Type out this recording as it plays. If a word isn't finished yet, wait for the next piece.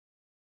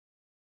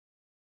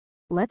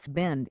Let's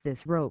bend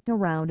this rope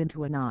around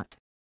into a knot.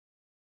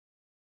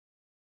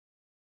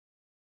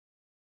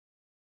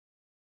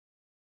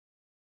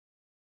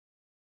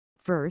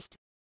 First,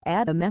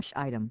 add a mesh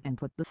item and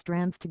put the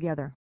strands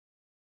together.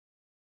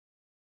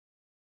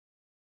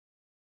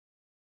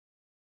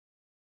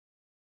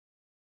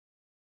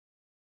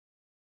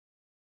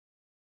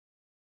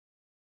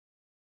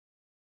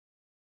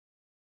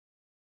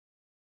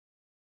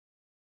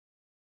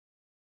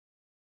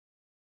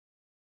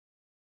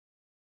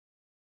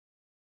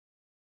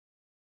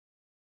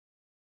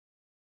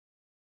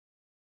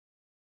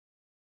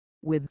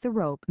 With the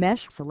rope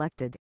mesh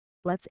selected,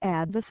 let's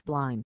add the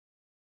spline.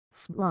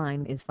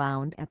 Spline is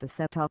found at the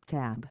Setup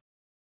tab.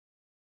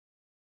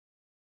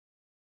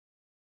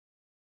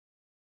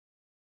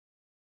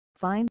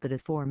 Find the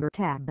Deformer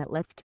tab at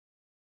left.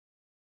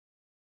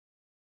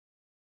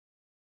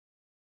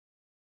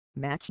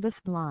 Match the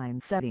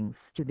spline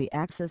settings to the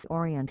axis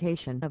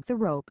orientation of the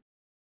rope.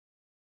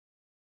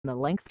 The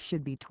length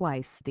should be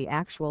twice the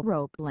actual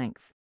rope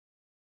length.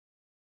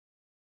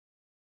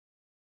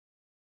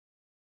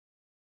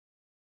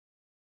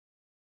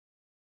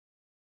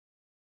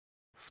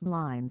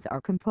 Splines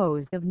are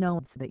composed of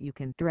nodes that you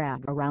can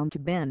drag around to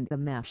bend the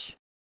mesh.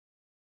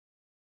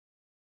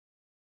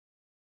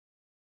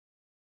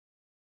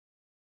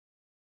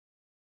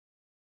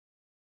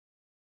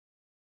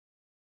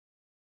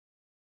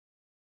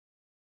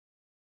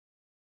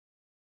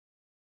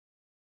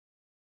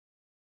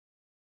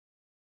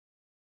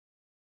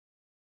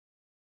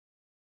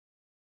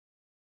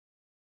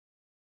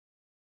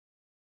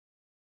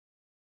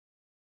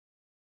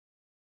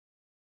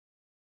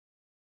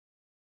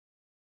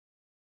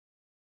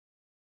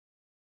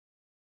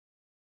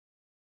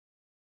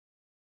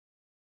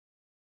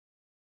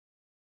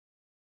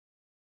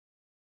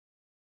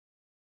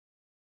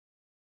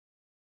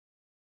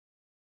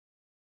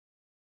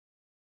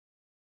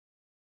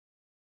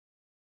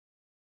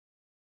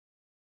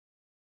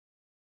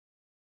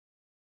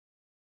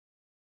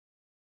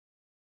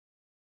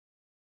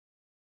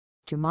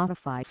 To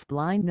modify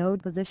spline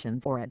node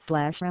positions or add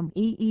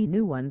 /mee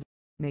new ones,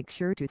 make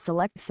sure to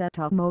select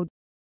Setup Mode.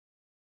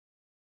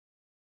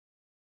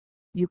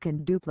 You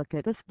can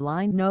duplicate the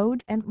spline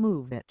node and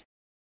move it.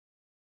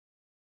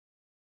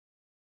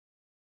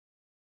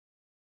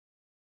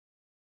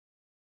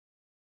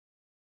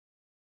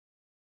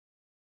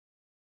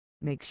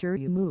 Make sure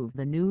you move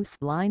the new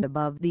spline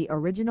above the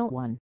original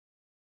one.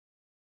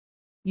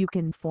 You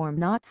can form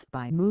knots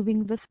by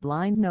moving the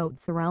spline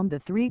nodes around the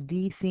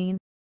 3D scene.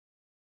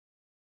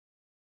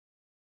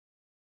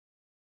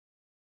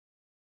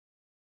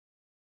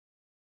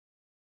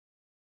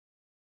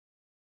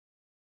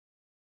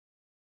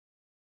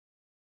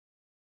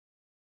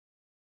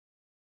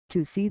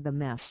 To see the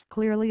mesh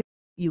clearly,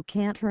 you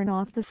can turn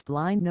off the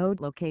spline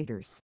node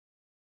locators.